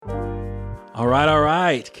All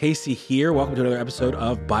right. Casey here. Welcome to another episode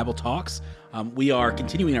of Bible Talks. We are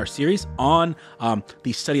continuing our series on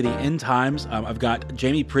the study of the end times. I've got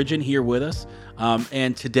Jamie Pridgen here with us.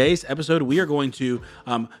 And today's episode, we are going to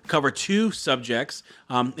cover two subjects.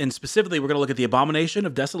 And specifically, we're going to look at the Abomination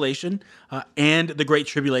of Desolation and the Great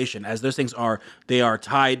Tribulation, as those things are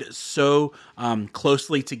tied so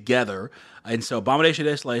closely together. And so Abomination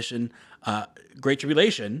of Desolation, Great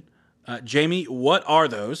Tribulation. Jamie, what are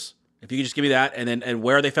those? If you could just give me that, and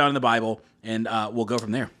where are they found in the Bible, and we'll go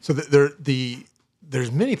from there. So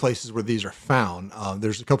there's many places where these are found.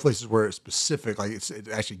 There's a couple places where it's specific, like it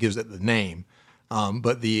actually gives it the name.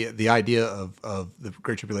 But the idea of the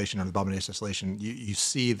Great Tribulation or the Abomination of Desolation, you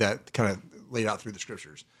see that kind of laid out through the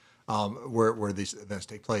Scriptures, where these events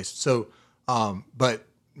take place. So, but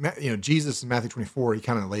Jesus in Matthew 24, he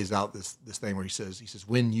kind of lays out this thing where he says,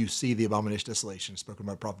 when you see the Abomination of Desolation, spoken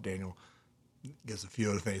by the prophet Daniel, gives a few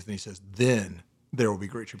other things, then he says, then there will be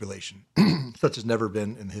great tribulation, such as never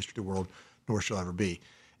been in the history of the world, nor shall ever be.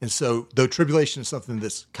 And so, though tribulation is something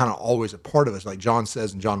that's kind of always a part of us, like John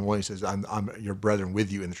says in John 1, he says, I'm your brethren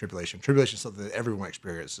with you in the tribulation. Tribulation is something that everyone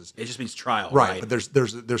experiences. It just means trial, right? But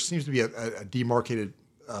there seems to be a demarcated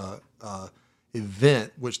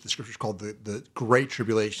event, which the Scriptures called the Great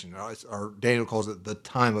Tribulation, or Daniel calls it the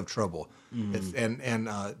time of trouble. And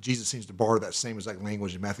Jesus seems to borrow that same exact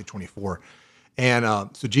language in Matthew 24. And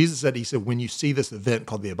so Jesus said, when you see this event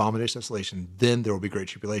called the Abomination of Desolation, then there will be great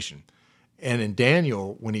tribulation. And in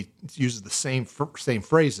Daniel, when he uses the same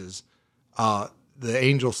phrases, the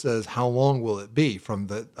angel says, how long will it be from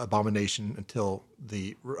the abomination until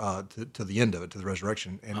the to the end of it, to the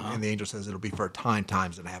resurrection? And the angel says it'll be for a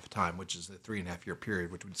times and a half a time, which is the 3.5 year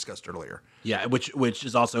period, which we discussed earlier. Yeah, which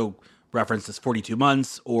is also referenced as 42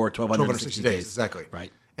 months or 1,260 days. Exactly.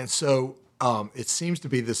 Right. And so it seems to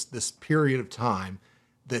be this period of time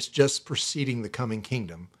that's just preceding the coming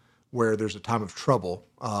kingdom, where there's a time of trouble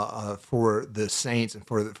for the saints and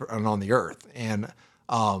on the earth, and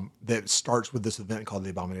that starts with this event called the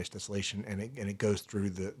Abomination of Desolation, and it goes through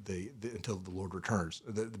the until the Lord returns.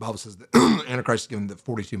 The Bible says that Antichrist is given the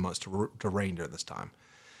 42 months to reign during this time,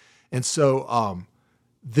 and so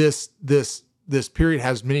this period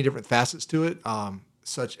has many different facets to it.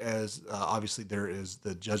 Such as, obviously, there is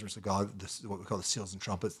the judgments of God, what we call the seals and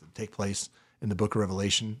trumpets that take place in the book of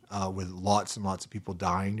Revelation, with lots and lots of people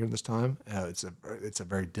dying during this time. It's a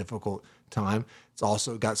very difficult time. It's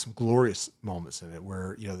also got some glorious moments in it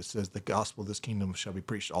where, it says the gospel of this kingdom shall be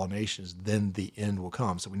preached to all nations, then the end will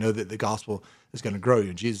come. So we know that the gospel is going to grow.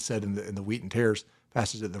 Jesus said in the wheat and tares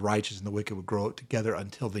passage that the righteous and the wicked would grow up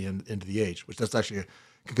until the end of the age, which that's actually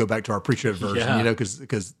could go back to our pre-trib version,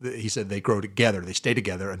 because he said they grow together, they stay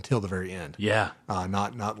together until the very end. Yeah.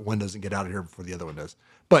 Not one doesn't get out of here before the other one does.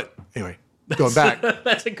 But anyway, going back,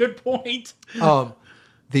 that's a good point. But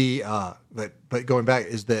going back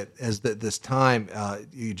is that this time,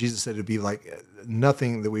 Jesus said it'd be like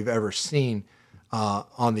nothing that we've ever seen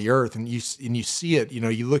on the earth, and you see it.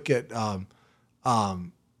 You look at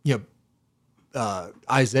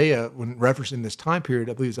Isaiah when referencing this time period.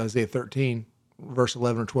 I believe it's Isaiah 13. Verse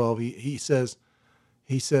 11 or 12, he says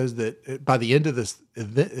that by the end of this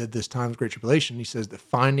event, this time of great tribulation, he says that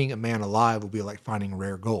finding a man alive will be like finding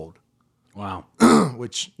rare gold. Wow.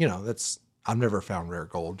 Which, I've never found rare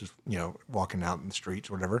gold, just, walking out in the streets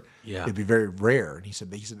or whatever. Yeah. It'd be very rare. And he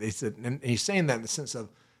said, and he's saying that in the sense of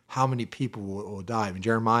how many people will die. I mean,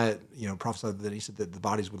 Jeremiah, prophesied that he said that the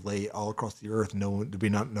bodies would lay all across the earth, and there'd be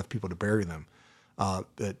not enough people to bury them. But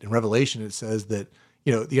in Revelation, it says that,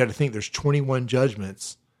 you got to think there's 21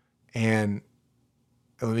 judgments, and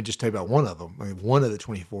let me just tell you about one of them. I mean, one of the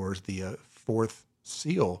 24 is the fourth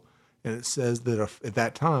seal, and it says that at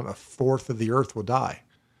that time, a fourth of the earth will die.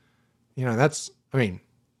 There's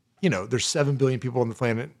 7 billion people on the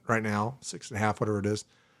planet right now, 6.5, whatever it is.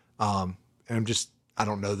 And I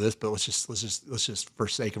don't know this, but let's just for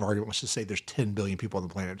sake of argument, let's just say there's 10 billion people on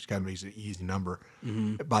the planet. It's kind of an easy number.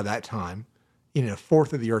 Mm-hmm. By that time, a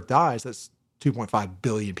fourth of the earth dies. That's 2.5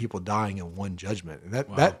 billion people dying in one judgment. And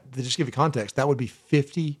that to just give you context, that would be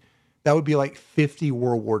like 50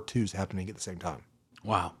 World War IIs happening at the same time.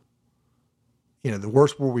 Wow. The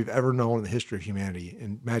worst war we've ever known in the history of humanity.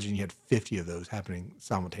 And imagine you had 50 of those happening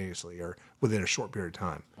simultaneously or within a short period of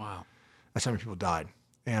time. Wow. That's how many people died.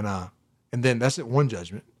 And then that's at one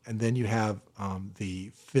judgment. And then you have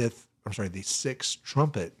the sixth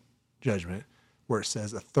trumpet judgment, where it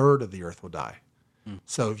says a third of the earth will die.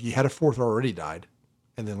 So if you had a fourth already died,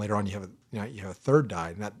 and then later on you have a third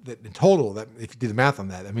died, and that in total, that if you do the math on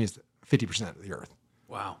that, that means 50% of the earth.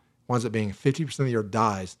 Wow. Winds up being 50% of the earth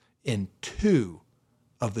dies in 2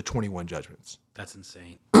 of the 21 judgments. That's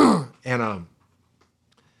insane. And,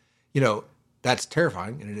 that's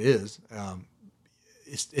terrifying, and it is.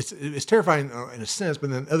 It's terrifying in a sense,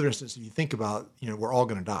 but in other instances, if you think about, we're all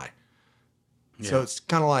going to die. Yeah. So it's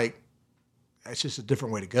kind of like, it's just a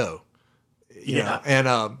different way to go. You know? And,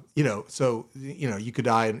 so, you could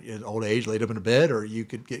die in old age, laid up in a bed, or you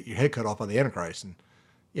could get your head cut off by the Antichrist. And,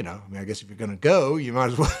 I guess if you're going to go, you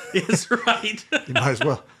might as well. That's right. You might as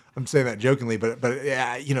well. I'm saying that jokingly, but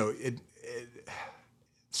yeah,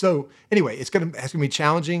 so anyway, it's going to be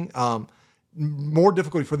challenging. More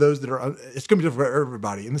difficult for those that are. It's going to be difficult for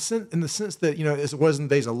everybody in the sense that as it was in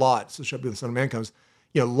the days of Lot. So shall be when the Son of Man comes.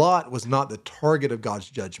 Lot was not the target of God's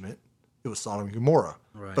judgment. It was Sodom and Gomorrah.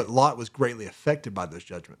 Right. But Lot was greatly affected by those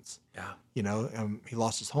judgments. Yeah. He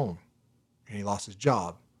lost his home, and he lost his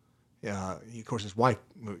job. Of course, his wife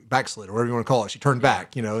backslid, or whatever you want to call it. She turned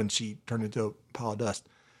back, and she turned into a pile of dust.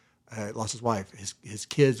 Lost his wife. His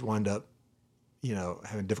kids wound up,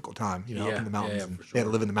 having a difficult time, up in the mountains. And sure. They had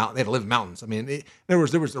to live in the mountain. They had to live in mountains. I mean, there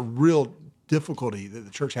was a real difficulty that the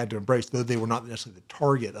church had to embrace, though they were not necessarily the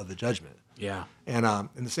target of the judgment. Yeah. And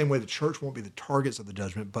in the same way, the church won't be the targets of the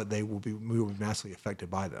judgment, but we will be massively affected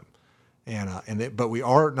by them. But we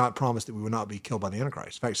are not promised that we will not be killed by the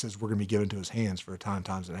Antichrist. In fact, it says we're going to be given to his hands for a time,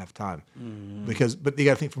 times, and a half time. Mm-hmm. But you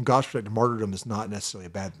got to think from God's perspective, martyrdom is not necessarily a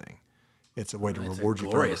bad thing. It's a way to reward you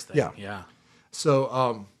for it. Thing. Yeah.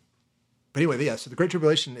 So, but anyway, yeah. So the Great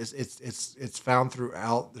Tribulation it's found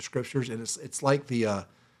throughout the scriptures, and it's like it's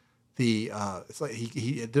like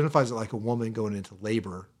he identifies it like a woman going into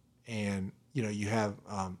labor, and you have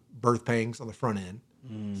birth pangs on the front end.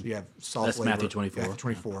 So you have soft labor. Matthew 24. Matthew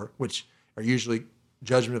 24, which are usually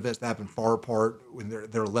judgment events that happen far apart when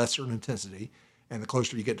they're lesser in intensity, and the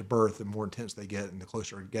closer you get to birth, the more intense they get, and the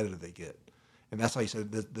closer together they get. And that's why he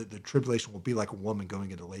said the tribulation will be like a woman going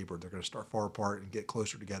into labor. They're going to start far apart and get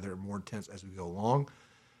closer together and more intense as we go along.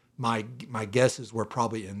 My guess is we're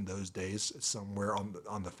probably in those days somewhere on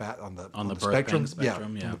the spectrum. On the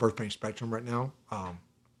birth pain spectrum right now.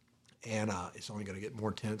 And it's only going to get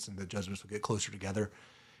more intense, and the judgments will get closer together.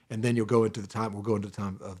 And then we'll go into the time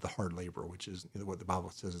of the hard labor, which is what the Bible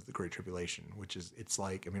says is the Great Tribulation, which is, it's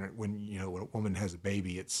like, when a woman has a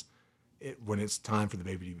baby, when it's time for the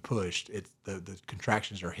baby to be pushed, the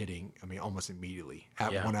contractions are hitting, almost immediately,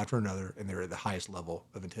 one after another, and they're at the highest level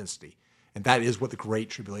of intensity. And that is what the Great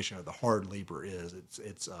Tribulation, or the hard labor, is.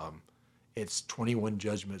 It's 21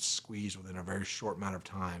 judgments squeezed within a very short amount of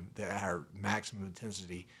time that are maximum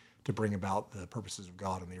intensity to bring about the purposes of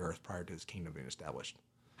God on the earth prior to his kingdom being established.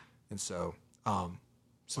 And so, and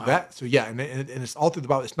it's all through the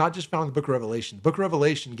Bible. It's not just found in the book of Revelation. The book of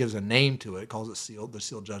Revelation gives a name to it. It calls it sealed, the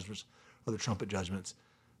sealed judgments or the trumpet judgments.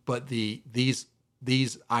 But these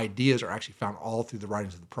ideas are actually found all through the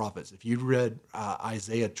writings of the prophets. If you read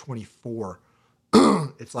Isaiah 24,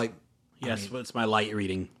 it's like, it's my light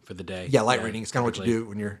reading for the day. Yeah, light reading. It's kind of what you do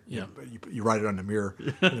when you write it on the mirror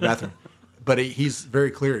in the bathroom. But he's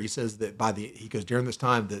very clear. He says that during this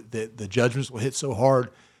time that the judgments will hit so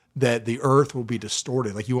hard that the earth will be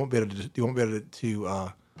distorted. Like you won't be able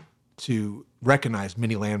to recognize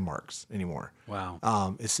many landmarks anymore.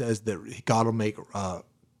 Wow. It says that God will make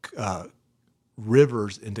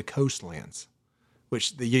rivers into coastlands,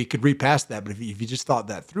 which you could read past that. But if you just thought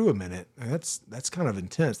that through a minute, that's kind of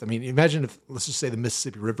intense. Imagine if, let's just say, the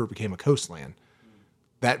Mississippi River became a coastland.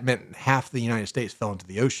 That meant half the United States fell into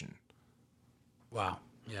the ocean. Wow.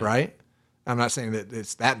 Yeah. Right? I'm not saying that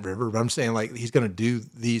it's that river, but I'm saying like he's going to do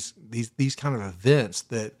these kind of events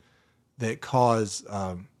that cause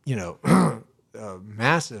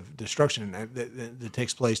massive destruction that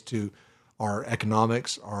takes place to our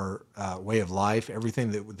economics, our way of life,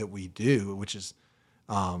 everything that we do, which is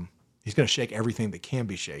he's going to shake everything that can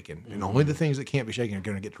be shaken, and only the things that can't be shaken are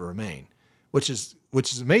going to get to remain, which is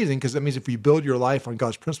amazing, because that means if you build your life on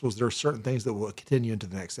God's principles, there are certain things that will continue into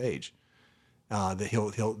the next age. That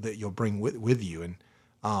you'll bring with you, and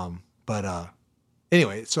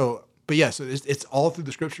anyway, so it's all through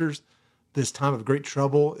the scriptures. This time of great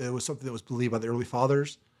trouble, it was something that was believed by the early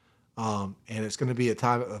fathers, and it's going to be a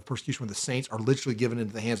time of persecution where the saints are literally given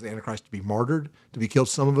into the hands of the Antichrist to be martyred, to be killed.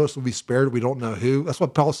 Some of us will be spared. We don't know who. That's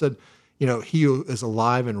what Paul said. He who is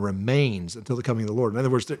alive and remains until the coming of the Lord. In other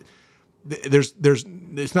words,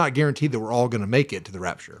 it's not guaranteed that we're all going to make it to the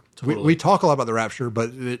rapture. Totally. We talk a lot about the rapture,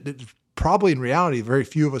 but probably in reality, very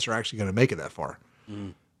few of us are actually going to make it that far.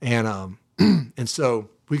 And and so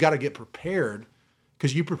we got to get prepared,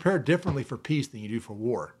 because you prepare differently for peace than you do for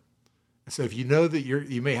war. And so if you know that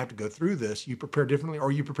you may have to go through this, you prepare differently,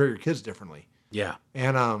 or you prepare your kids differently. Yeah.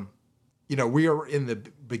 And we are in the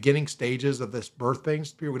beginning stages of this birth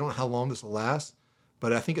pains period. We don't know how long this will last,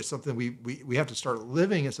 But I think it's something we have to start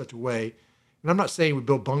living in such a way. And I'm not saying we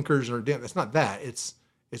build bunkers or it's not that. It's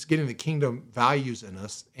getting the kingdom values in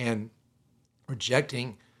us and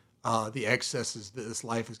rejecting the excesses that this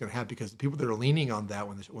life is going to have, because the people that are leaning on that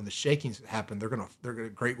when the shakings happen,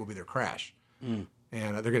 great will be their crash, and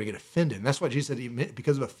they're going to get offended. And that's why Jesus said,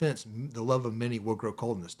 because of offense, the love of many will grow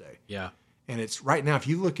cold in this day. Yeah. And it's right now, if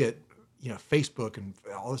you look at Facebook and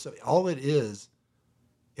all this stuff, all it is,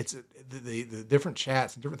 it's the different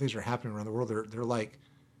chats and different things that are happening around the world.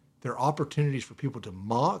 They're opportunities for people to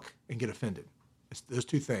mock and get offended. It's those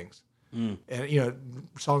two things. And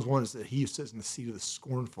Psalms 1 is that he who sits in the seat of the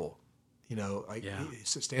scornful, he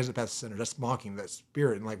stands up at the center. That's mocking that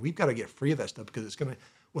spirit, and we've got to get free of that stuff, because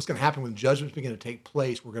what's going to happen when judgments begin to take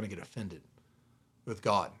place? We're going to get offended with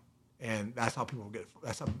God, and that's how people get.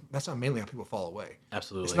 That's how mainly how people fall away.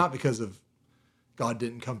 Absolutely, it's not because of God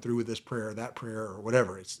didn't come through with this prayer or that prayer or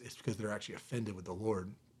whatever. It's because they're actually offended with the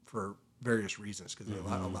Lord for various reasons, because they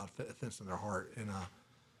allowed offense in their heart, and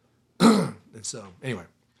and so anyway.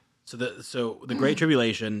 So the Great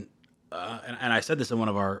Tribulation, and I said this in one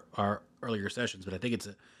of our earlier sessions, but I think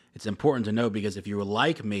it's important to know, because if you were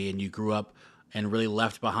like me and you grew up and really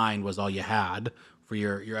Left Behind was all you had for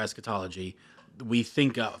your eschatology, we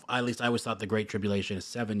think of, at least I always thought the Great Tribulation is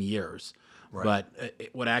 7 years. Right. But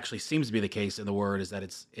what actually seems to be the case in the Word is that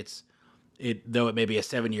though it may be a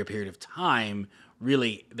 7-year period of time,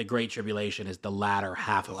 really the Great Tribulation is the latter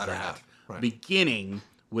half of that, right. Beginning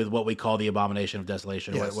with what we call the Abomination of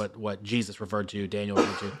Desolation, yes. what Jesus referred to, Daniel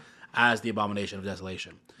referred to as the Abomination of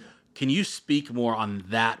Desolation. Yeah. Can you speak more on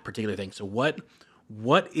that particular thing? So what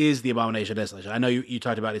is the Abomination of Desolation? I know you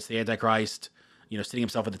talked about it's the Antichrist, sitting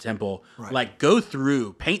himself at the temple. Right. Go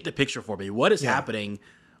through, paint the picture for me. What is happening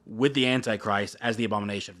with the Antichrist as the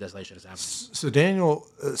Abomination of Desolation is happening? So Daniel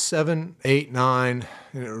 7, 8, 9,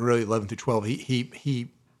 and really 11 through 12, he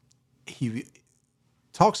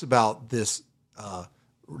talks about this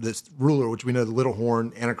ruler, which we know, the little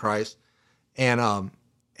horn Antichrist, and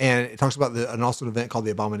it talks about an event called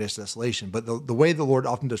the Abomination of Desolation. But the way the Lord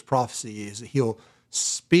often does prophecy is that He'll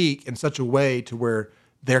speak in such a way to where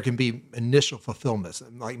there can be initial fulfillments,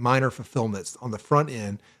 like minor fulfillments on the front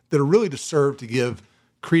end, that are really to serve to give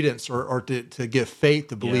credence or to give faith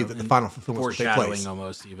to believe that the final fulfillment will take place. Foreshadowing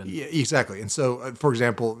almost even. Yeah, exactly. And so, for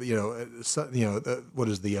example, what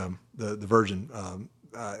is the virgin?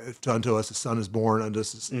 Unto us a son is born, unto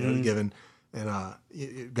us is given,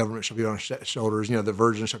 and government shall be on his shoulders. The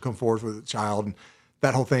virgin shall come forth with a child, and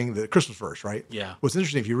that whole thing, the Christmas verse, right? Yeah. What's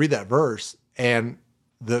interesting, if you read that verse, and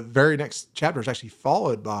the very next chapter is actually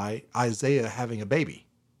followed by Isaiah having a baby.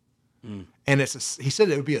 And he said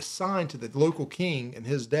it would be a sign to the local king in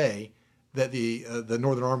his day that the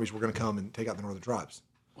northern armies were going to come and take out the northern tribes.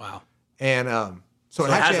 Wow. And so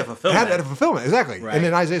it has a fulfillment. It had a fulfillment, exactly. Right. And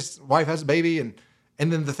then Isaiah's wife has a baby, and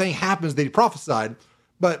then the thing happens that he prophesied.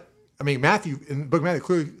 But I mean, Matthew, in the book of Matthew,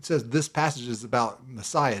 clearly says this passage is about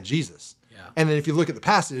Messiah, Jesus. Yeah. And then if you look at the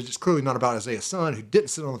passage, it's clearly not about Isaiah's son, who didn't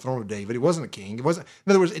sit on the throne of David. He wasn't a king. He wasn't.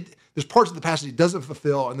 In other words, there's parts of the passage he doesn't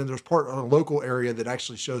fulfill, and then there's part on a local area that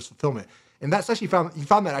actually shows fulfillment. And that's actually you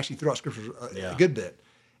found that actually throughout Scripture a good bit.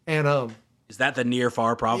 And is that the near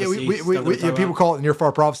far prophecy? Yeah, people call it near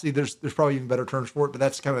far prophecy. There's probably even better terms for it, but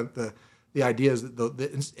that's kind of the idea is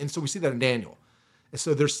that and so we see that in Daniel. And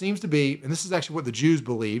so there seems to be, and this is actually what the Jews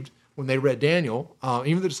believed when they read Daniel.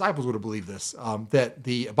 Even the disciples would have believed this, that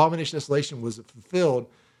the Abomination of Desolation was fulfilled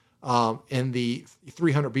in the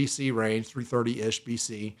 300 BC range, 330-ish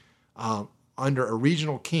BC, under a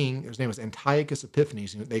regional king. His name was Antiochus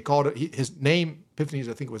Epiphanes. They called it, his name Epiphanes,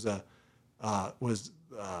 I think, was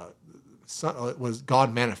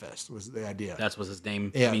God manifest, was the idea. That's what his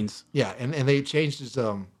name means. Yeah, and they changed his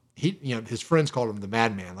his friends called him the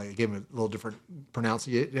madman. Like, they gave him a little different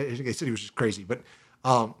pronunciation. They said he was just crazy. But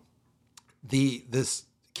this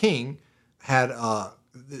king had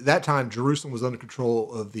that time Jerusalem was under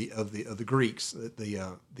control of the Greeks,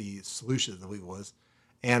 the Seleucids, I believe it was,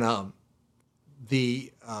 and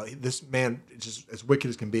this man is just as wicked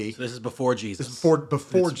as can be. So this is before Jesus. This is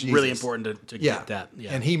before Jesus. Really important to get that.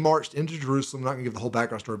 Yeah. And he marched into Jerusalem. I'm not going to give the whole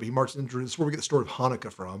background story, but he marched into Jerusalem. This is where we get the story of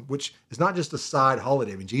Hanukkah from, which is not just a side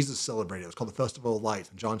holiday. I mean, Jesus celebrated it. It's called the Festival of Lights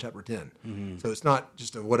in John chapter 10. Mm-hmm. So it's not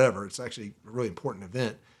just a whatever. It's actually a really important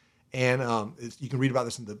event. And you can read about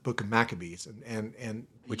this in the book of Maccabees, and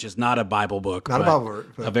which is not a Bible book, not a Bible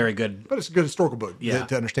book, but a very good, but it's a good historical book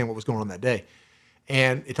to understand what was going on that day.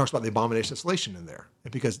 And it talks about the Abomination of Desolation in there,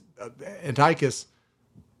 because Antiochus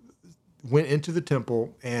went into the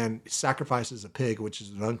temple and sacrifices a pig, which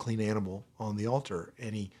is an unclean animal, on the altar,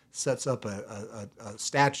 and he sets up a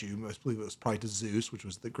statue. I believe it was probably to Zeus, which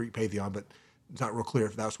was the Greek pantheon, but It's not real clear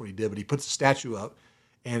if that's what he did, but he puts a statue up,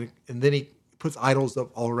 and then he puts idols up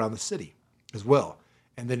all around the city as well.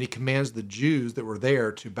 And then he commands the Jews that were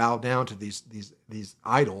there to bow down to these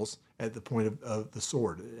idols at the point of the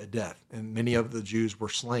sword, at death. And many of the Jews were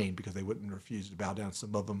slain because they wouldn't refuse to bow down.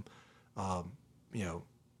 Some of them,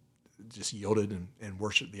 just yielded and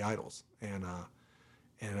worshipped the idols. And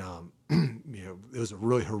it was a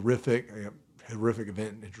really horrific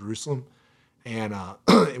event in Jerusalem. And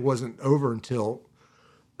it wasn't over until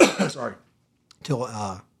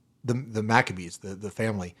the Maccabees, the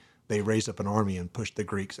family, they raised up an army and pushed the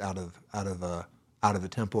Greeks out of the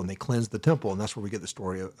temple, and they cleansed the temple, and that's where we get the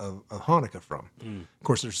story of Hanukkah from. Of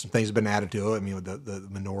course, there's some things that have been added to it. I mean, with the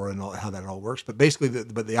menorah and how that all works. But basically,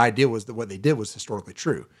 the idea was that what they did was historically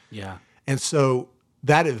true. Yeah. And so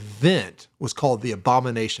that event was called the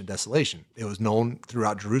Abomination of Desolation. It was known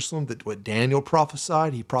throughout Jerusalem that what Daniel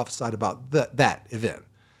prophesied, he prophesied about that event.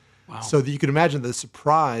 Wow. So that you can imagine the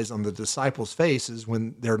surprise on the disciples' faces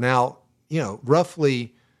when they're now,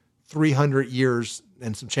 roughly 300 years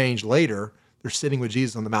and some change later, they're sitting with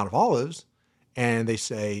Jesus on the Mount of Olives, and they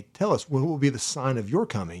say, "Tell us, what will be the sign of your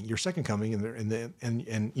coming, your second coming, in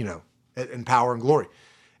power and glory,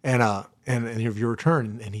 and of your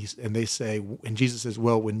return?" And they say, and Jesus says,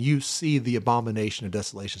 "Well, when you see the abomination of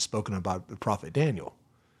desolation spoken about the prophet Daniel."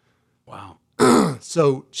 Wow.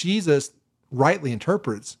 So Jesus rightly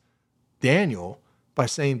interprets Daniel by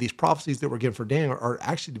saying these prophecies that were given for Daniel are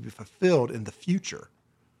actually to be fulfilled in the future.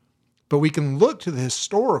 But we can look to the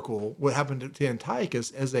historical, what happened to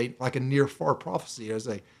Antiochus, as a near far prophecy, as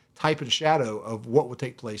a type and shadow of what would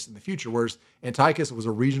take place in the future. Whereas Antiochus was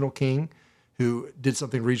a regional king who did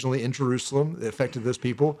something regionally in Jerusalem that affected those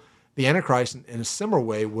people. The Antichrist, in a similar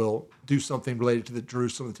way, will do something related to the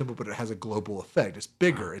Jerusalem and the temple, but it has a global effect. It's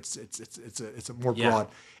bigger. It's a more broad.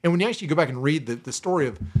 And when you actually go back and read the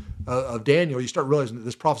story of Daniel, you start realizing that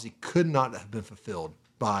this prophecy could not have been fulfilled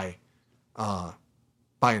by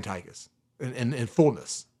Antiochus in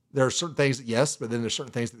fullness. There are certain things that yes, but then there's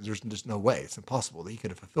certain things that there's just no way. It's impossible that he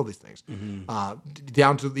could have fulfilled these things. Mm-hmm.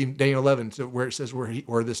 Down to Daniel 11, to where it says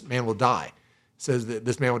where this man will die. It says that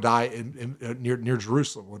this man will die near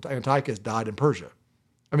Jerusalem. Well, Antiochus died in Persia.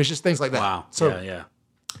 I mean, it's just things like that. Wow. So, yeah.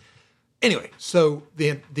 Anyway, so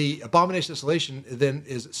the Abomination of Desolation then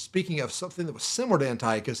is speaking of something that was similar to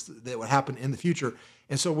Antiochus that would happen in the future.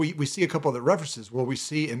 And so we see a couple of the references. Well, we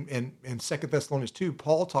see in 2 Thessalonians 2,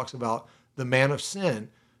 Paul talks about the man of sin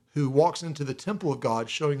who walks into the temple of God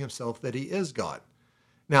showing himself that he is God.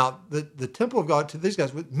 Now, the temple of God to these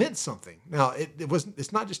guys meant something. Now,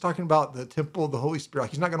 it's not just talking about the temple of the Holy Spirit.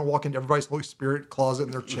 Like, he's not going to walk into everybody's Holy Spirit closet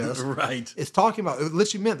in their chest. Right. It's talking about, it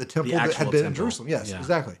literally meant the temple that had been in Jerusalem. Yes, yeah.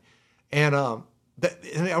 Exactly. And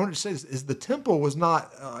and I wanted to say this, is the temple was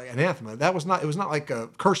not anathema. It was not like a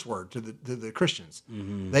curse word to the Christians.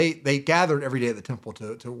 Mm-hmm. They gathered every day at the temple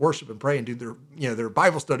to worship and pray and do their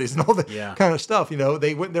Bible studies and all that kind of stuff.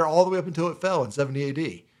 They went there all the way up until it fell in 70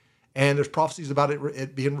 AD. And there's prophecies about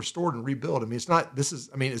it being restored and rebuilt. I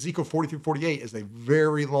mean, Ezekiel 40 through 48 is a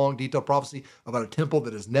very long, detailed prophecy about a temple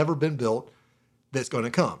that has never been built that's going to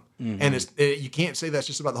come. Mm-hmm. And you can't say that's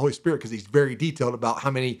just about the Holy Spirit, because he's very detailed about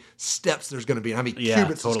how many steps there's going to be and how many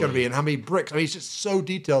cubits there's going to be and how many bricks. I mean, he's just so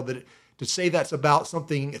detailed that to say that's about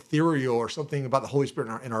something ethereal or something about the Holy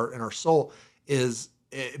Spirit in our soul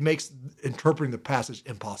it makes interpreting the passage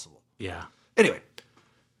impossible. Yeah. Anyway,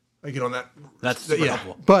 I get on that. That's super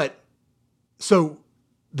helpful. But so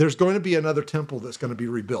there's going to be another temple that's going to be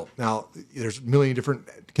rebuilt. Now, there's a million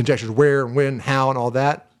different conjectures where and when, how, and all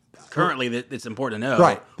that. Currently, it's important to know.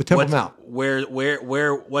 Right, the Temple Mount.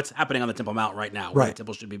 Where what's happening on the Temple Mount right now, where the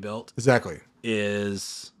temple should be built. Exactly.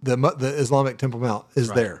 Is the Islamic Temple Mount is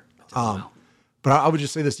there. But I would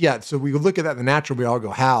just say this, so we would look at that in the natural, we all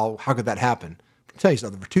go, how could that happen? I'll tell you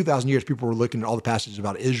something, for 2,000 years, people were looking at all the passages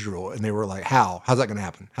about Israel, and they were like, how's that going to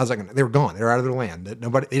happen? They were gone. They were out of their land. They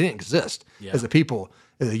didn't exist as a people,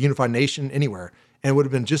 as a unified nation anywhere. And it would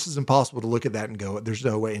have been just as impossible to look at that and go, there's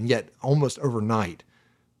no way. And yet, almost overnight,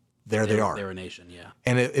 there they are. They're a nation,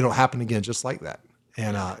 and it'll happen again just like that.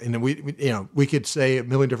 And and we could say a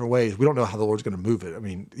million different ways. We don't know how the Lord's going to move it. I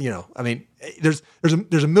mean, there's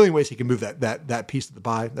a million ways he can move that piece of the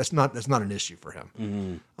pie. That's not an issue for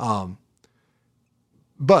him. Mm-hmm.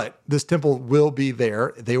 But this temple will be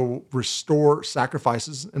there. They will restore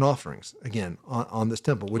sacrifices and offerings again on this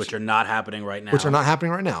temple, which are not happening right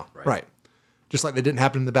now. Right. Just like they didn't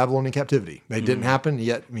happen in the Babylonian captivity. They didn't happen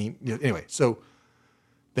yet. I mean, anyway, so.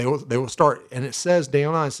 They will start, and it says,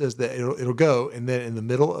 Daniel 9 says that it'll go, and then in the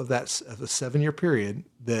middle of a 7-year period,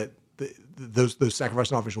 that those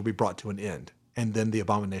sacrifice and offerings will be brought to an end, and then the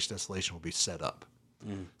Abomination of Desolation will be set up.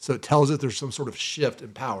 So it tells us there's some sort of shift in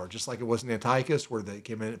power, just like it was in Antiochus, where they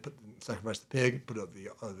came in and sacrificed the pig, put up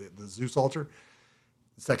the Zeus altar.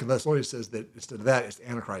 Second Thessalonians says that instead of that, it's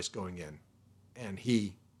Antichrist going in, and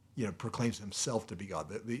he, proclaims himself to be God.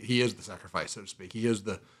 He is the sacrifice, so to speak. He is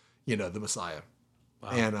the Messiah.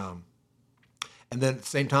 Wow. And then at the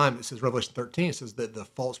same time, it says Revelation 13. It says that the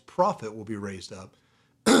false prophet will be raised up,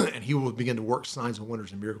 and he will begin to work signs and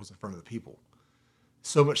wonders and miracles in front of the people.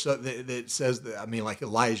 So much so that it says that, like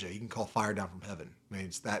Elijah, he can call fire down from heaven.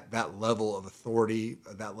 It's that level of authority,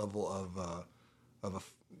 that level of a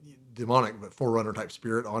demonic but forerunner type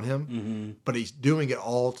spirit on him. Mm-hmm. But he's doing it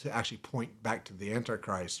all to actually point back to the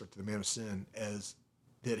Antichrist or to the man of sin as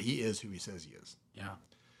that he is who he says he is. Yeah.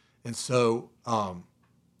 And so, and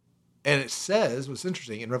it says, what's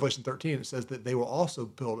interesting, in Revelation 13, it says that they will also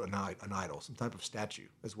build an idol, some type of statue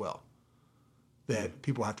as well, that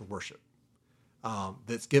people have to worship.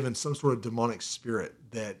 That's given some sort of demonic spirit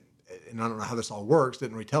that, and I don't know how this all works,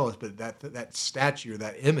 didn't really tell us, but that statue or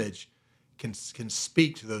that image can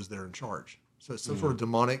speak to those that are in charge. So it's some sort of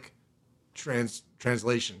demonic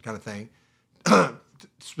translation kind of thing,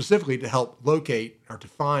 specifically to help locate or to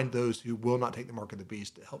find those who will not take the mark of the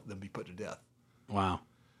beast, to help them be put to death. Wow.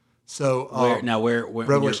 So where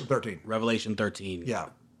Revelation 13. Revelation 13. Yeah.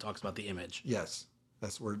 Talks about the image. Yes.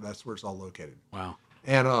 That's where it's all located. Wow.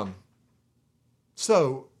 And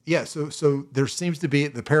so there seems to be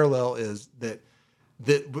the parallel is that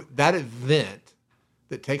event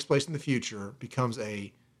that takes place in the future becomes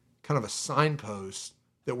a kind of a signpost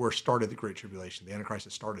that we're started the Great Tribulation. The Antichrist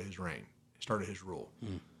has started his reign, started his rule.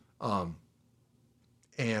 And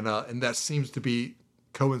that seems to be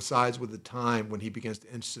coincides with the time when he begins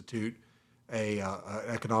to institute an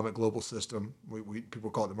economic global system. People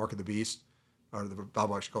call it the mark of the beast, or the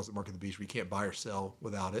Bible actually calls it the mark of the beast, where you can't buy or sell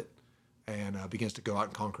without it, and begins to go out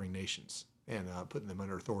and conquering nations and putting them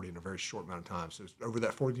under authority in a very short amount of time. So over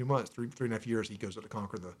that 42 months, three and a half years, he goes out to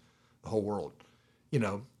conquer the whole world.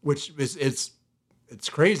 Which is it's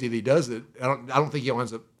crazy that he does it. I don't think he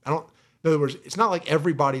ends up. In other words, it's not like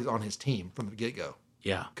everybody's on his team from the get-go.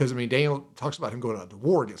 Yeah. Because Daniel talks about him going out to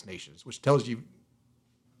war against nations, which tells you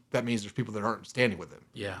that means there's people that aren't standing with him.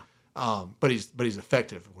 Yeah. But he's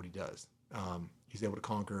effective at what he does. He's able to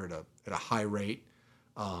conquer at a high rate.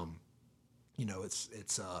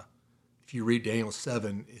 It's if you read Daniel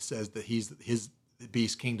 7, it says that his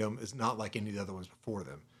beast kingdom is not like any of the other ones before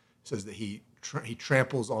them. It says that he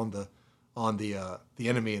tramples on the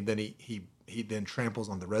enemy, and then he then tramples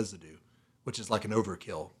on the residue, which is like an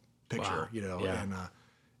overkill picture. Wow.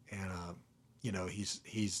 And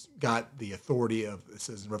he's got the authority of, it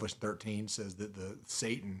says in Revelation 13, says that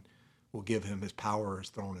Satan will give him his power, his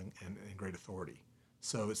throne, and great authority.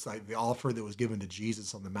 So it's like the offer that was given to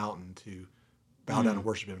Jesus on the mountain to bow down and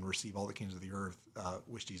worship him and receive all the kings of the earth,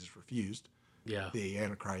 which Jesus refused. Yeah. The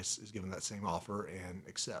Antichrist is given that same offer and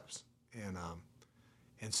accepts.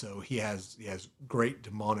 And so he has great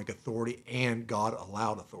demonic authority and God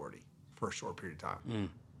allowed authority for a short period of time.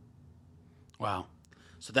 Wow.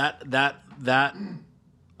 So that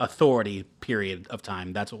authority period of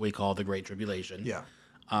time, that's what we call the Great Tribulation. Yeah.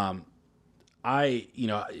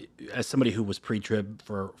 As somebody who was pre-trib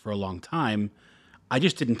for a long time, I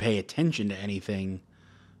just didn't pay attention to anything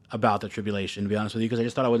about the tribulation, to be honest with you, because I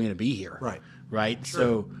just thought I wasn't going to be here. Right. Sure.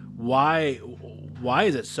 So why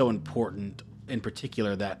is it so important in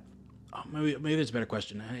particular that maybe there's a better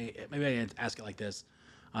question. Maybe I can ask it like this.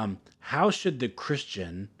 How should the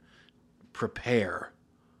Christian prepare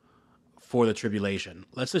for the tribulation?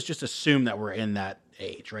 Let's just assume that we're in that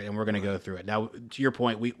age, right? And we're going to go through it. Now, to your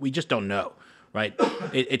point, we just don't know, right?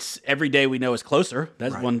 It's every day we know is closer.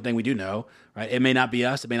 That's one thing we do know, right? It may not be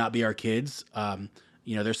us. It may not be our kids.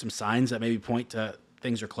 There's some signs that maybe point to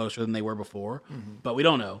things are closer than they were before, but we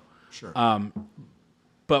don't know. Sure.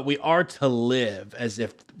 But we are to live as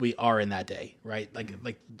if we are in that day, right? Like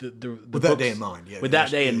the with that day in mind, yeah. With that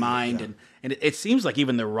day in mind, and it seems like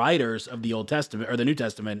even the writers of the Old Testament or the New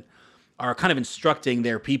Testament are kind of instructing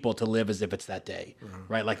their people to live as if it's that day,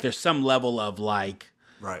 right? Like there's some level of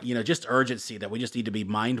just urgency that we just need to be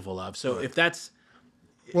mindful of. So if that's,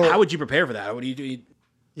 how would you prepare for that? What do you do?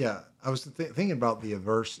 Yeah, I was thinking about the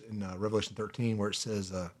verse in Revelation 13 where it says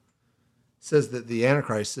that the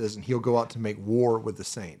Antichrist says, and he'll go out to make war with the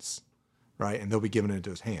saints, right? And they'll be given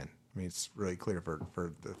into his hand. I mean, it's really clear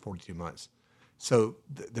for the 42 months. So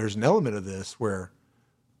there's an element of this where,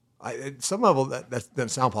 at some level, that doesn't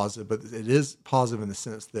sound positive, but it is positive in the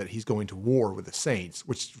sense that he's going to war with the saints,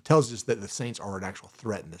 which tells us that the saints are an actual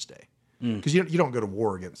threat in this day. Because you don't go to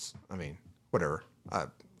war against, an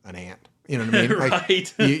ant. You know what I mean? Like,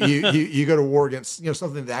 Right. you go to war against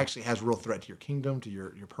something that actually has real threat to your kingdom, to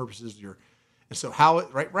your purposes, and so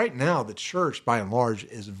right now the church by and large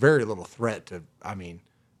is very little threat to. I mean,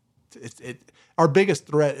 our biggest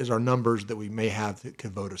threat is our numbers that we may have that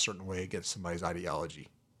could vote a certain way against somebody's ideology.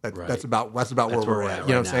 Right. That's about where we're at.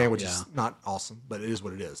 You know what I'm saying? Which is not awesome, but it is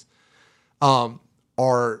what it is.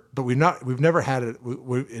 But we've never had it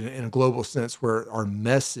in a global sense where our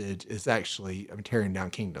message is actually tearing down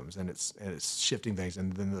kingdoms and it's shifting things.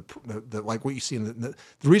 And then the like what you see in the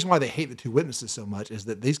reason why they hate the two witnesses so much is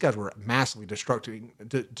that these guys were massively destructive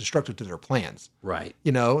to their plans. Right.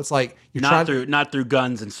 It's like you're not through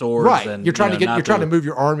guns and swords. Right. And, you're trying to move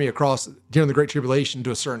your army across during the Great Tribulation to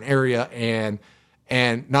a certain area and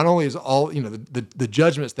not only is all the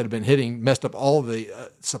judgments that have been hitting messed up all the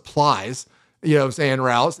supplies.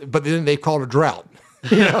 Routes, but then they called a drought.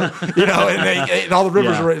 And all the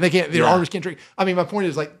rivers are they can't. Their armies can't drink. I mean, my point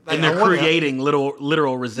is and they're creating literal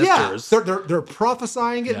resistors. Yeah, they're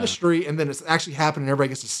prophesying it in the street, and then it's actually happening. And everybody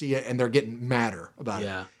gets to see it, and they're getting madder about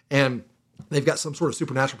it. And they've got some sort of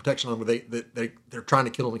supernatural protection on them where they're trying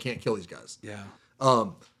to kill them and can't kill these guys. Yeah.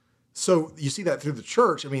 So you see that through the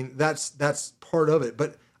church. I mean, that's part of it.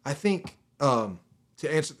 But I think.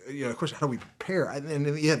 To answer the question, how do we prepare? And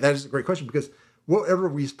that is a great question because whatever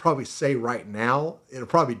we probably say right now, it'll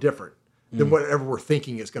probably be different than whatever we're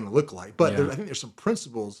thinking it's going to look like. But I think there's some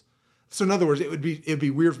principles. So in other words, it'd be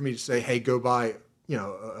weird for me to say, hey, go buy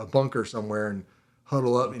a bunker somewhere and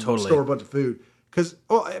huddle up and store a bunch of food. Because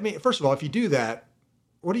first of all, if you do that,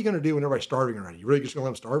 what are you going to do when everybody's starving around you? You really just going to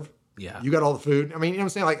let them starve? Yeah. You got all the food. I mean, you know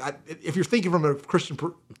what I'm saying? Like, if you're thinking from a Christian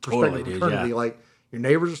perspective, eternity, like your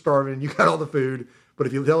neighbors are starving, you got all the food. But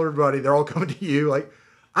if you tell everybody, they're all coming to you. Like,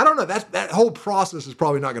 I don't know. That whole process is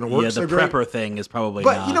probably not going to work. Yeah, the prepper thing is probably.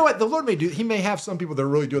 But you know what? The Lord may do. He may have some people that are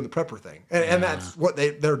really doing the prepper thing, and that's what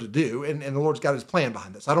they're to do. And the Lord's got His plan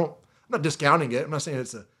behind this. I'm not discounting it. I'm not saying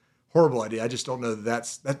it's a horrible idea. I just don't know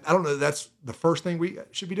that. I don't know that's the first thing we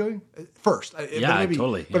should be doing first.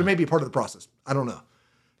 Totally. But it may be part of the process. I don't know.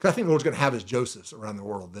 Because I think the Lord's going to have His Josephs around the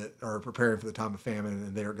world that are preparing for the time of famine,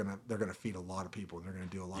 and they're going to feed a lot of people, and they're going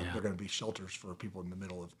to do a lot. They're going to be shelters for people in the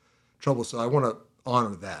middle of trouble. So I want to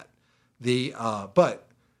honor that. But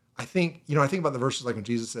I think I think about the verses like when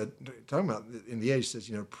Jesus said, talking about in the age,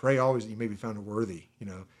 says pray always that you may be found worthy,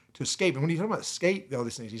 to escape. And when he's talking about escape, all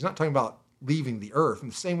these things, he's not talking about leaving the earth. In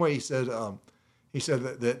the same way, he said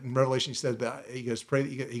that in Revelation, he said that he goes pray.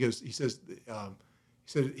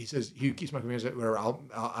 He says, he keeps my commands, where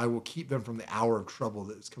I will keep them from the hour of trouble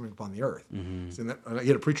that is coming upon the earth. Mm-hmm. So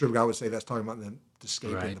a preacher guy would say that's talking about them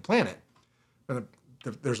escaping the planet. And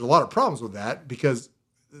there's a lot of problems with that because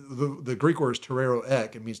the Greek word is terero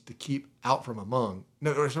ek. It means to keep out from among.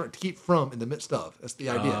 No, sorry, to keep from in the midst of. That's the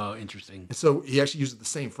idea. Oh, interesting. And so he actually uses the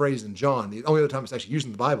same phrase in John. The only other time it's actually used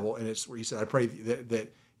in the Bible, and it's where he said, I pray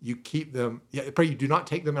that you keep them. Yeah, I pray you do not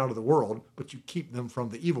take them out of the world, but you keep them from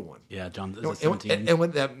the evil one. Yeah, John 17. And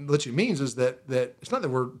what that literally means is that it's not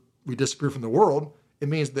that we disappear from the world. It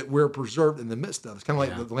means that we're preserved in the midst of. It's kind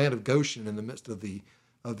of like the land of Goshen in the midst of the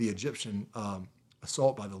Egyptian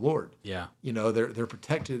assault by the Lord. Yeah, they're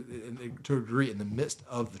protected to a degree in the midst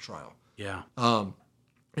of the trial. Yeah. And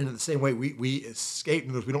in the same way, we escape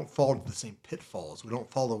because we don't fall into the same pitfalls. We don't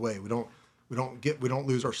fall away. We don't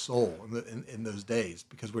lose our soul in those days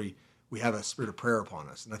because we have a spirit of prayer upon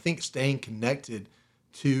us. And I think staying connected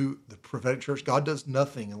to the prophetic church, God does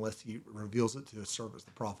nothing unless He reveals it to His servants,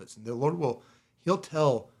 the prophets. And the Lord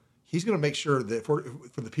He's going to make sure that for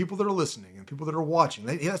the people that are listening and people that are watching,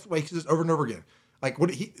 that's the way He says over and over again. Like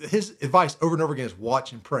His advice over and over again is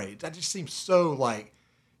watch and pray. That just seems so like,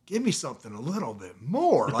 give me something a little bit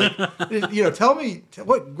more. Like, tell me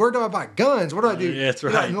where do I buy guns? What do I do? Yeah, that's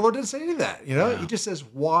right. And the Lord didn't say any of that. He just says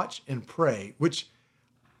watch and pray, which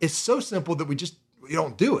is so simple that we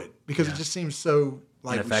don't do it because it just seems so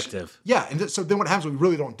like ineffective. And so then what happens? We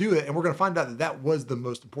really don't do it, and we're going to find out that was the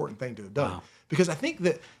most important thing to have done. Wow. Because I think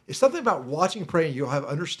that it's something about watching and praying. You'll have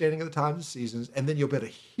understanding of the times and seasons, and then you'll be able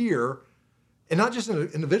to hear, and not just in an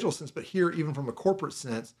individual sense, but hear even from a corporate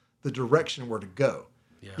sense the direction where to go.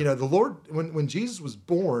 Yeah. The Lord, when Jesus was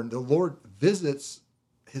born, the Lord visits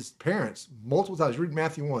His parents multiple times. You read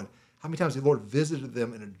Matthew 1. How many times the Lord visited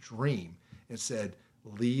them in a dream and said,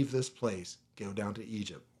 leave this place, go down to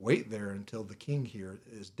Egypt. Wait there until the king here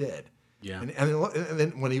is dead. Yeah. And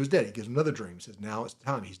then when he was dead, He gives another dream. He says, now it's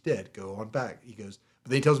time. He's dead. Go on back. He goes,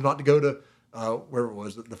 but then He tells him not to go to where it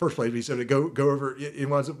was, the first place. He said to go over, he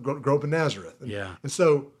winds up grow up in Nazareth. And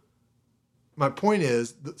so my point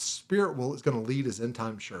is the Spirit is going to lead His end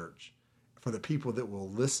time church for the people that will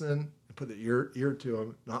listen and put the ear to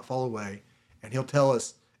Him, not fall away. And He'll tell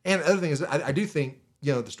us, And the other thing is, I do think,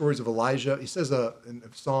 the stories of Elijah, he says in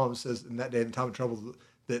Psalm, says in that day, in the time of trouble,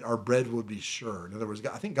 that our bread would be sure. In other words,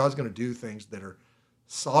 I think God's going to do things that are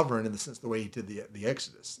sovereign in the sense of the way he did the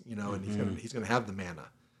Exodus, and he's going to have the manna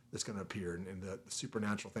that's going to appear, and the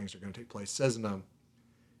supernatural things are going to take place. It says in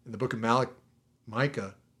the book of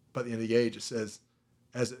Micah, by the end of the age, it says,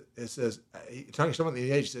 talking about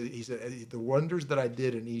the age, he said, the wonders that I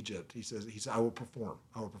did in Egypt, he says, I will perform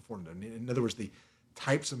them. In other words, the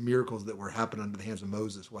types of miracles that were happening under the hands of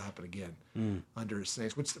Moses will happen again under his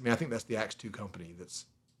saints. Which, I think that's the Acts 2 company that's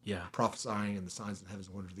prophesying and the signs and heavens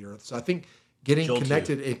and wonders of the earth. So I think getting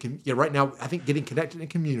connected right now, I think getting connected in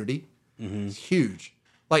community is huge.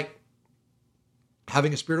 Like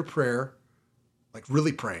having a spirit of prayer, like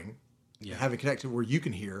really praying, having connected where you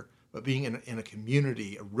can hear. But being in a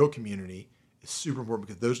community, a real community, is super important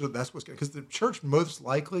because because the church most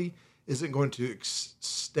likely isn't going to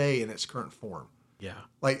stay in its current form. Yeah.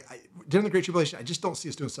 Like during the Great Tribulation, I just don't see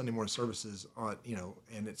us doing Sunday morning services on,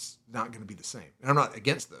 and it's not going to be the same. And I'm not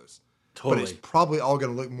against those. Totally. But it's probably all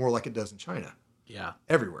going to look more like it does in China. Yeah.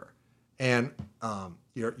 Everywhere. And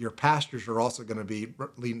your pastors are also going to be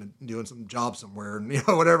doing some job somewhere, and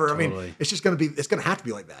whatever. Totally. I mean, it's just going to be. It's going to have to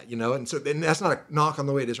be like that, And so, that's not a knock on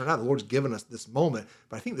the way it is right now. The Lord's given us this moment,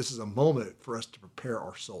 but I think this is a moment for us to prepare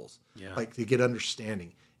our souls, like to get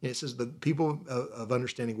understanding. And it says the people of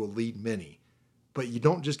understanding will lead many, but you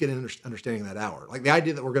don't just get understanding that hour. Like the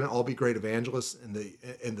idea that we're going to all be great evangelists in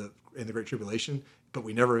the Great Tribulation, but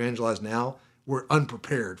we never evangelize now. We're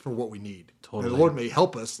unprepared for what we need. Totally. And the Lord may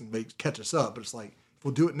help us and may catch us up, but it's like, if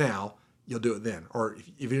we'll do it now, you'll do it then. Or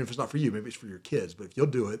even if it's not for you, maybe it's for your kids. But if you'll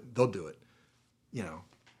do it, they'll do it.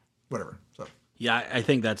 Whatever. So yeah, I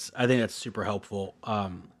think that's super helpful.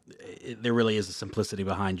 There really is a simplicity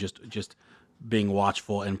behind just being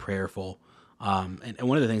watchful and prayerful. And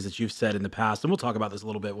one of the things that you've said in the past, and we'll talk about this a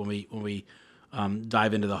little bit when we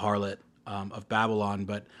dive into the harlot of Babylon,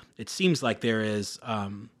 but it seems like there is.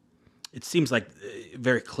 It seems like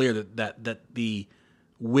very clear that the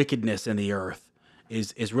wickedness in the earth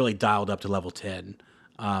is really dialed up to level 10,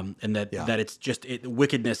 and that it's just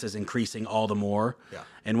wickedness is increasing all the more. Yeah.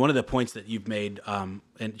 And one of the points that you've made, and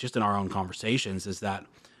just in our own conversations, is that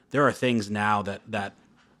there are things now that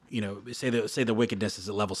say the wickedness is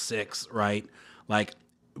at level 6, right? Like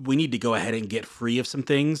we need to go ahead and get free of some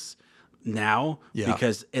things now,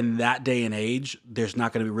 because in that day and age, there's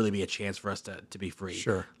not going to really be a chance for us to be free.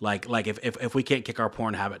 Sure. Like if we can't kick our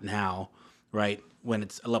porn habit now, right, when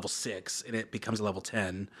it's a level 6 and it becomes a level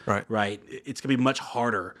 10, right, it's going to be much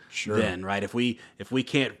harder then, right? If we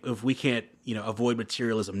can't avoid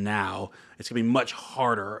materialism now, it's going to be much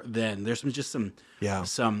harder then. There's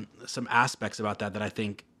some aspects about that I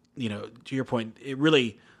think, to your point, it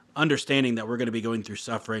really understanding that we're going to be going through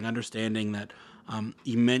suffering, understanding that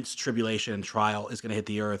immense tribulation and trial is going to hit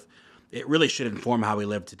the earth. It really should inform how we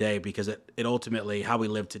live today, because it ultimately, how we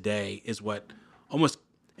live today is what almost,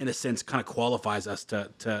 in a sense, kind of qualifies us to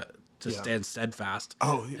stand steadfast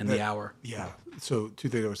in the hour. Yeah. So 2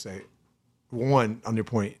 things I would say. One, on your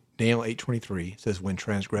point, Daniel 8:23 says, when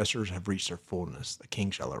transgressors have reached their fullness, the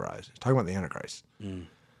king shall arise. It's talking about the Antichrist.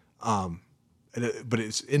 But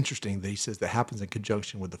it's interesting that he says that happens in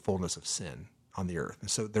conjunction with the fullness of sin on the earth. And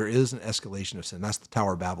so there is an escalation of sin. That's the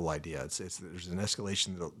Tower of Babel idea. There's an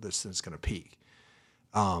escalation that sin's going to peak.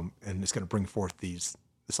 And it's going to bring forth these,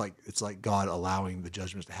 it's like God allowing the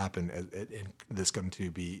judgments to happen, and that's going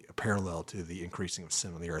to be a parallel to the increasing of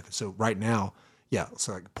sin on the earth. And so right now,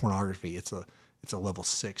 so like pornography, it's a level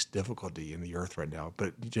 6 difficulty in the earth right now,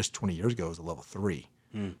 but just 20 years ago it was a level 3.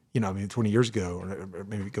 20 years ago, or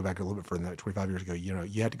maybe go back a little bit further than that, 25 years ago,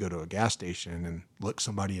 you had to go to a gas station and look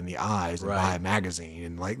somebody in the eyes and buy a magazine.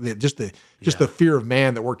 And like just the fear of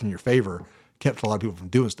man that worked in your favor kept a lot of people from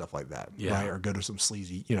doing stuff like that, right? Or go to some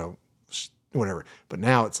sleazy, whatever. But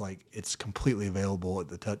now it's like, it's completely available at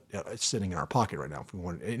it's sitting in our pocket right now. If we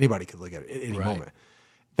want, anybody could look at it at any moment.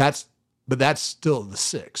 But that's still the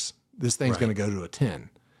 6. This thing's going to go to a 10.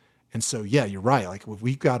 And so, you're right. Like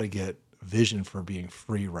we've got to get vision for being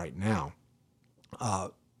free right now,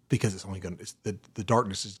 because it's only going to, the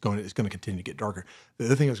darkness is going to continue to get darker. The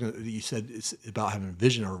other thing you said is about having a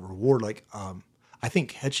vision or a reward. Like, I think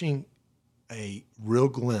catching a real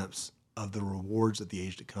glimpse of the rewards of the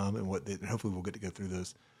age to come, and and hopefully we'll get to go through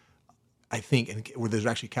those. I think, and where there's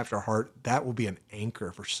actually captured our heart, that will be an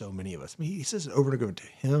anchor for so many of us. I mean, he says it over and over again,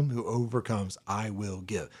 to him who overcomes, I will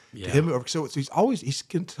give. To him who overcomes. So he's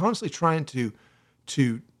constantly trying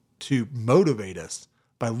to motivate us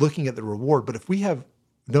by looking at the reward. But if we have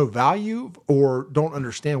no value or don't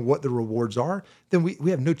understand what the rewards are, then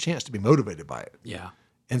we have no chance to be motivated by it. Yeah.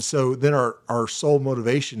 And so then our sole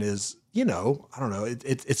motivation is, I don't know,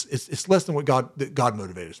 it's less than what God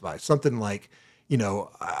motivated us by. Something like,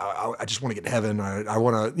 I just want to get to heaven. I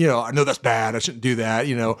want to, I know that's bad. I shouldn't do that,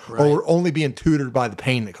 or we're only being tutored by the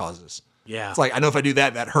pain that causes. Yeah. It's like, I know if I do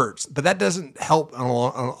that, that hurts, but that doesn't help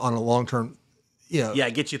on a long-term, Yeah,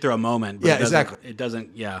 it gets you through a moment. But exactly. It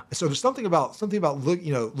doesn't. Yeah. So there's something about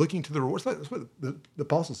looking to the rewards. That's what the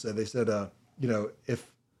apostles said. They said,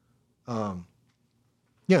 if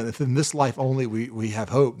in this life only we have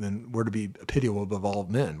hope, then we're to be pitiable above all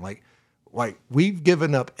men. Like we've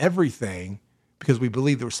given up everything because we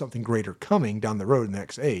believe there was something greater coming down the road in the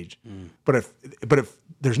next age. But if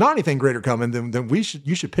there's not anything greater coming, then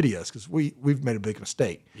you should pity us because we've made a big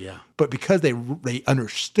mistake. Yeah. But because they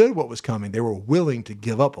understood what was coming, they were willing to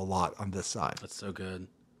give up a lot on this side. That's so good.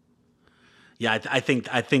 Yeah, I think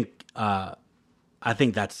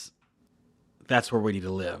that's where we need to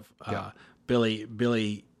live.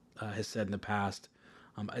 Billy has said in the past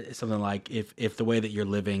something like, if the way that you're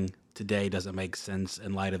living today doesn't make sense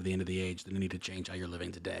in light of the end of the age, then you need to change how you're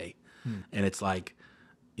living today. And it's like,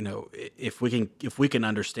 if we can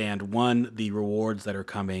understand, one, the rewards that are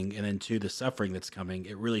coming, and then two, the suffering that's coming,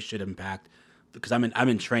 it really should impact, because I'm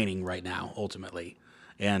in training right now ultimately,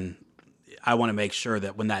 and I want to make sure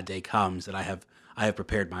that when that day comes that I have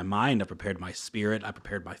prepared my mind, I've prepared my spirit, I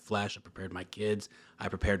prepared my flesh, I prepared my kids, I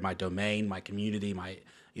prepared my domain, my community, my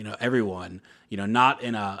everyone, not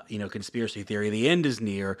in a conspiracy theory, the end is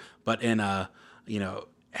near, but in a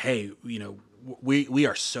hey, we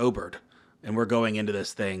are sobered and we're going into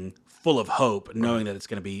this thing full of hope, knowing that it's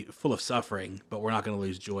going to be full of suffering, but we're not going to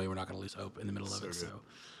lose joy, we're not going to lose hope in the middle of it. So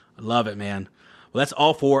I love it, man. Well, that's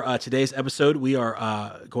all for today's episode. We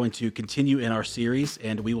are going to continue in our series,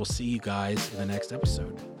 and we will see you guys in the next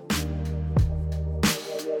episode.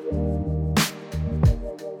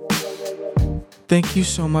 Thank you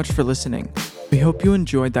so much for listening. We hope you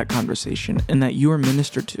enjoyed that conversation and that you were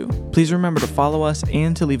ministered to. Please remember to follow us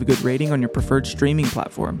and to leave a good rating on your preferred streaming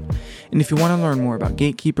platform. And if you want to learn more about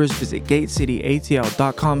Gatekeepers, visit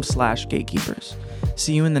gatecityatl.com/gatekeepers.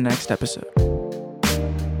 See you in the next episode.